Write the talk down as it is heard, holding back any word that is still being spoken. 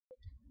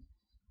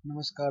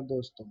नमस्कार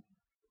दोस्तों,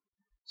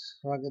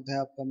 स्वागत है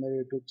आपका मेरे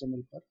YouTube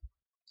चैनल पर।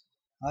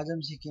 आज हम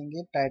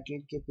सीखेंगे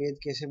टाइटल के पेज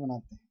कैसे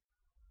बनाते हैं।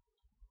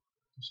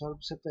 तो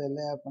सबसे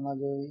पहले अपना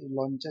जो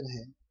लॉन्चर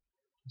है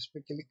उस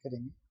पर क्लिक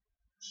करेंगे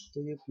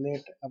तो ये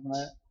प्लेट अपना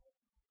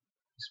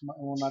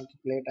मोनार्क की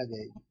प्लेट आ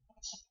जाएगी।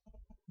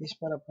 इस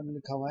पर अपन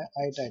लिखा हुआ है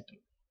आई टाइटल,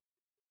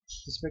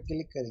 इस पर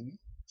क्लिक करेंगे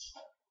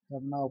तो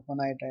अपना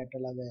ओपन आई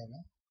टाइटल आ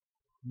जाएगा।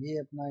 ये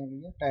अपना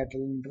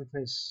टाइटल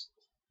इंटरफेस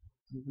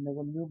अपने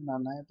को न्यू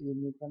बनाना है तो ये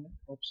न्यू का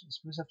ऑप्शन,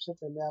 इसमें सबसे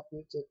पहले आप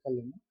ये चेक कर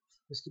लेना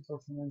इसकी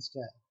परफॉर्मेंस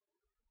क्या है।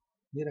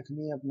 ये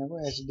रखनी है अपने को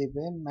HD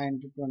पे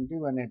 9020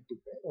 180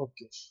 पे।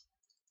 ओके,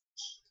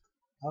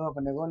 अब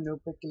अपने को न्यू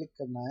पे क्लिक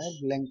करना है,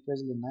 ब्लैंक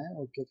पेज लेना है,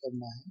 ओके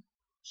करना है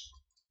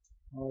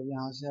और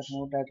यहाँ से अपने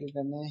को टाइटल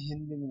करना है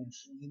हिंदी में।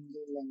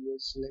 Hindi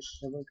language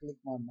select, double click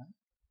मारना है,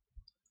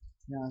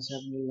 यहाँ से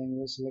अपनी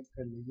लैंग्वेज सेलेक्ट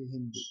कर लीजिए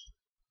हिंदी।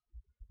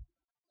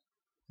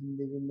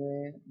 हिंदी की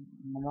मैं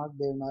मोनार्क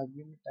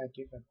देवनागरी में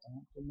टाइटल करता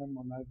हूँ तो मैं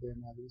मोनार्क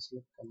देवनागरी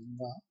सेलेक्ट कर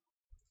लूँगा।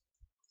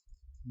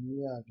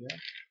 ये आ गया,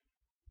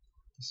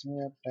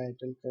 इसमें आप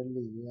टाइटल कर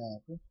लीजिए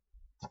आप,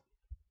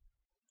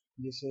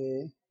 जिसे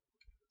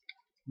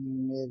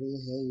मेरी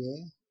है ये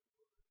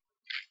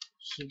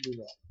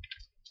शुभ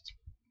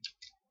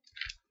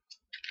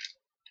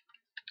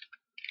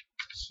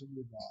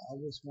सुविधा।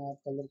 अब इसमें आप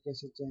कलर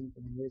कैसे चेंज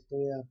करेंगे,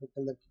 तो यहाँ पे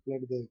कलर की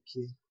प्लेट दे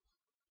रखी है,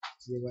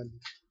 ये वाली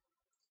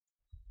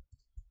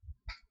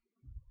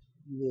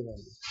कलर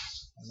वाली।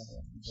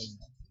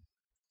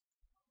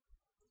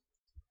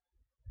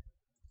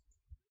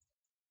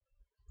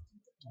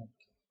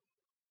 ओके,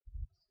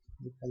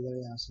 ये कलर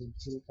यहाँ से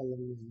फिल कलर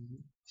ले लीजिए,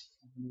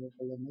 अपने को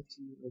कलर नहीं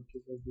चाहिए, ओके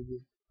कर दीजिए।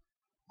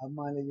 अब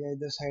मान लीजिए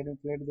इधर साइड में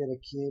प्लेट दे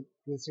रखी है,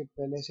 प्रीसेट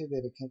पहले से दे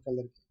रखे हैं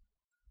कलर के।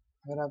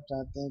 अगर आप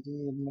चाहते हैं कि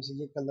इनमें से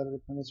ये कलर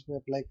अपन इस पर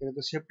अप्लाई करें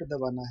तो शिफ्ट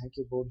दबाना है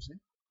कीबोर्ड से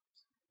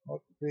और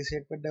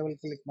प्रीसेट पर डबल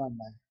क्लिक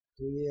मारना है,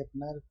 तो ये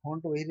अपना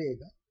फॉन्ट वही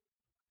रहेगा,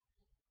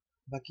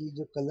 बाकी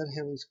जो कलर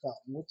है वो इसका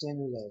वो चेंज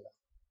हो जाएगा।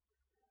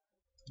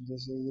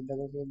 जैसे ये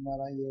डबल क्लिक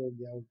मारा, ये हो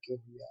गया, ओके हो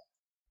गया,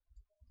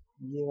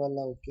 ये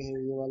वाला ओके है,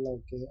 ये वाला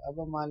ओके है। अब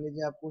मान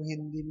लीजिए आपको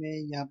हिंदी में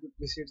यहाँ पे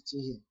प्रीसेट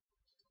चाहिए,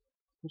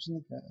 कुछ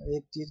नहीं कर,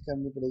 एक चीज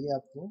करनी पड़ेगी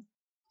आपको,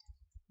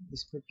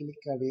 इस पर क्लिक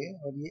करिए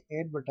और ये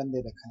ऐड बटन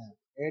दे रखा है,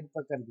 ऐड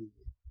पर कर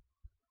दीजिए।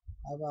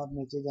 अब आप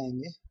नीचे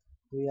जाएंगे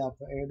तो ये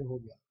आपका ऐड हो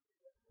गया।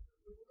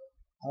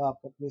 अब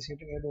आपका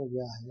प्रीसेट ऐड हो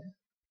गया है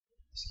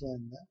इसके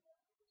अंदर,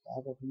 तो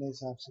आप अपने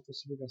हिसाब से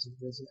कुछ भी कर सकते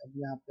हैं। जैसे अब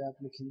यहाँ पे आप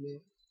लिखेंगे,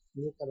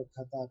 ये कर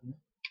रखा था आपने,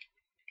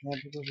 यहाँ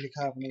पे कुछ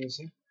लिखा आपने,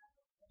 जैसे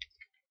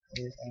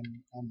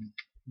AMM,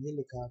 ये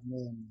लिखा आपने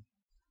AM।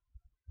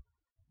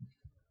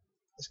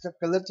 इसका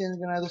कलर चेंज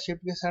करना है तो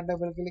शिफ्ट के साथ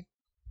डबल क्लिक,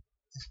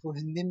 इसको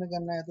हिंदी में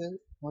करना है तो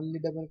ओनली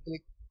डबल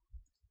क्लिक।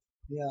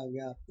 ये आ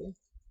गया आपके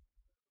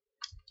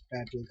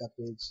टाइटल का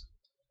पेज।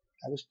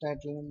 अब इस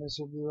टाइटल में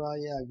शुभ विवाह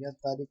ये आ गया,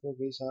 तारीख हो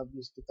गई साहब,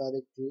 इसकी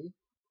तारीख थी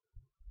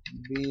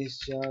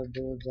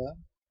 20/4/2000,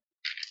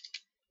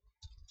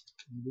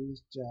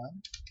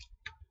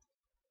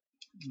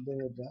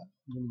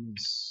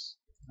 20/4/2019।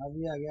 अब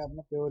ये आ गया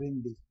अपना प्योर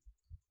हिंदी।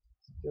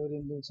 प्योर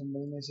हिंदी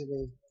समझने से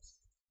गई,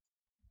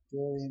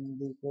 प्योर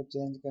हिंदी को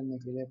चेंज करने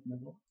के लिए अपने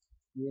को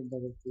ये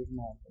डबल क्लिक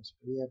मार दो इस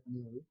पर, ये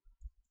अपनी हुई।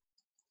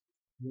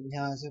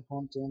 यहाँ से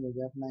फॉन्ट चेंज हो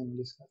गया अपना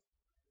इंग्लिश का।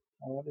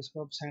 और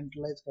इसको अब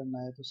सेंट्रलाइज करना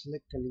है तो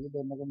सिलेक्ट कर लीजिए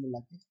दोनों को मिला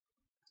के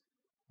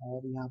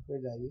और यहाँ पे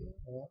जाइए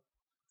और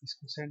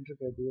इसको सेंटर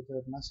कर दिए तो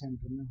अपना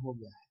सेंटर में हो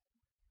गया है।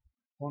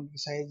 फॉन्ट की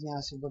साइज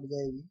यहाँ से बढ़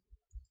जाएगी,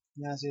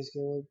 यहाँ से इसके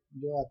वो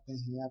जो आते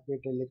हैं यहाँ पे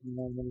इटैलिक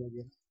नॉर्मल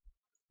वगैरह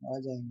आ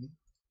जाएंगे।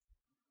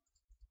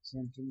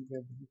 सेंटर में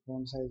कर दीजिए,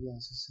 फॉन्ट साइज यहाँ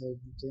से साइज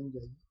चेंज हो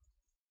जाएगी।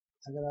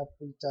 अगर आप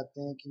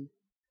चाहते हैं कि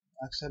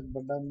अक्षर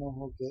बड़ा न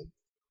हो के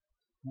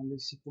मान लीजिए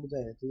सिकुड़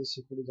जाए तो ये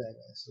सिकुड़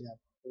जाएगा, ऐसे आप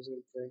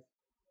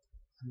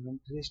हम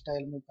फ्री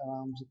स्टाइल में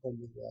आराम से कर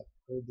लीजिए, आप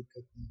कोई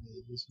दिक्कत नहीं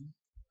रहेगी इसमें।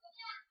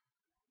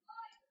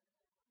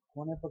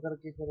 कोने पकड़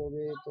के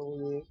करोगे तो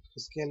ये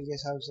स्केल के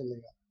हिसाब से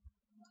लेगा,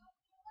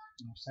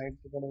 साइड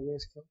पकड़ोगे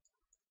इसको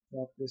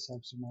तो आपके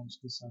हिसाब से माउस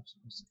के हिसाब से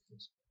कर सकते हो।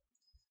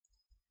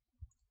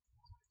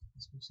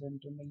 इसको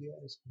सेंटर में लिया,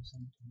 इसको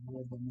सेंटर में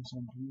लिया, दोनों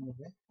सेंटर में हो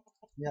गए।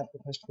 ये आपका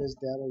फर्स्ट पेज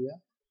तैयार हो गया।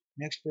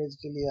 नेक्स्ट पेज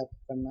के लिए आपको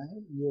करना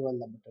है ये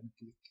वाला बटन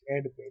क्लिक,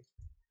 ऐड पेज।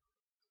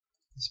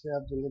 इस पर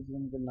आप दूल्हे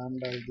दुल्हन का नाम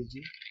डाल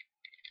दीजिए,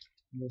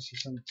 जैसे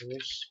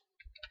संतोष,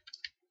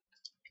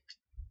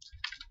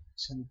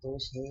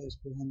 संतोष है,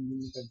 इसको हिंदी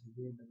में कर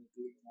दीजिए, डबल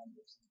क्लिक मार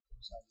दो,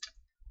 संतोष आ गया,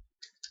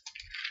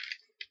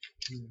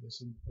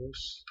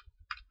 संतोष।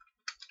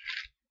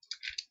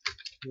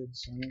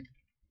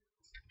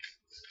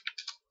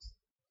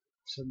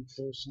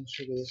 संतोष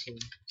सुरेश है,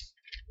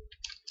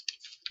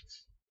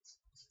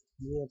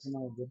 ये अपना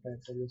हो गया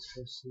टाइटल।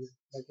 इसको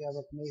ताकि आप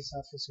अपने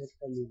हिसाब से सेट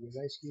कर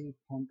लीजिएगा इसकी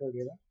फॉन्ट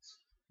वगैरह,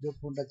 जो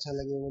फॉन्ट अच्छा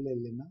लगे वो ले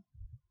लेना।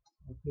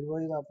 और फिर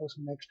वही वापस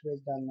नेक्स्ट पेज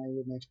डालना है,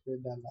 ये नेक्स्ट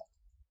पेज डाला,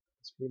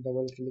 इस पर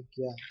डबल क्लिक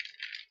किया,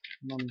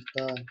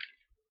 ममता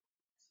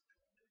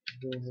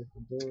 2 है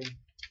तो 2,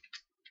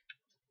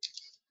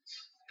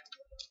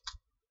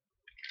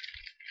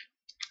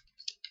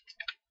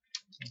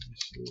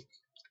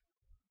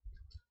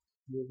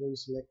 वीडियो को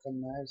सिलेक्ट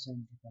करना है,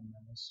 सेंटर करना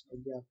है, बस हो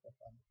गया आपका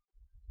काम।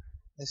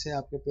 ऐसे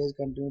आपके पेज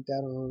कंटिन्यू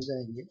तैयार हो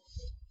जाएंगे।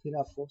 फिर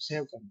आपको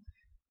सेव करना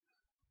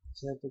है,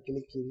 सेव पे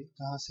क्लिक कीजिए।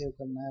 कहाँ सेव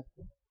करना है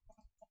आपको,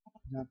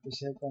 जहाँ पे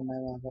सेव करना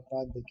है वहाँ का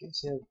पाथ देखिए,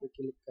 सेव पे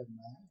क्लिक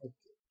करना है।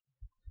 ओके,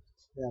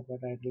 फिर आपका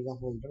टाइटल का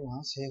फोल्डर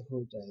वहाँ सेव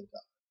हो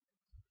जाएगा।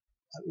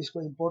 अब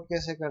इसको इंपोर्ट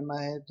कैसे करना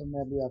है तो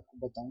मैं अभी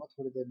आपको बताऊंगा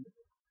थोड़ी देर में।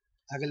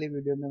 अगले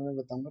वीडियो में मैं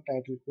बताऊंगा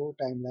टाइटल को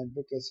टाइमलाइन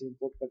पे कैसे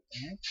इंपोर्ट करते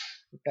हैं,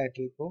 तो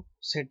टाइटल को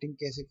सेटिंग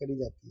कैसे करी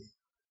जाती है।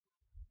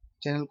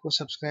 चैनल को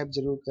सब्सक्राइब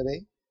जरूर करें।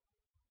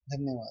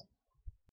 धन्यवाद।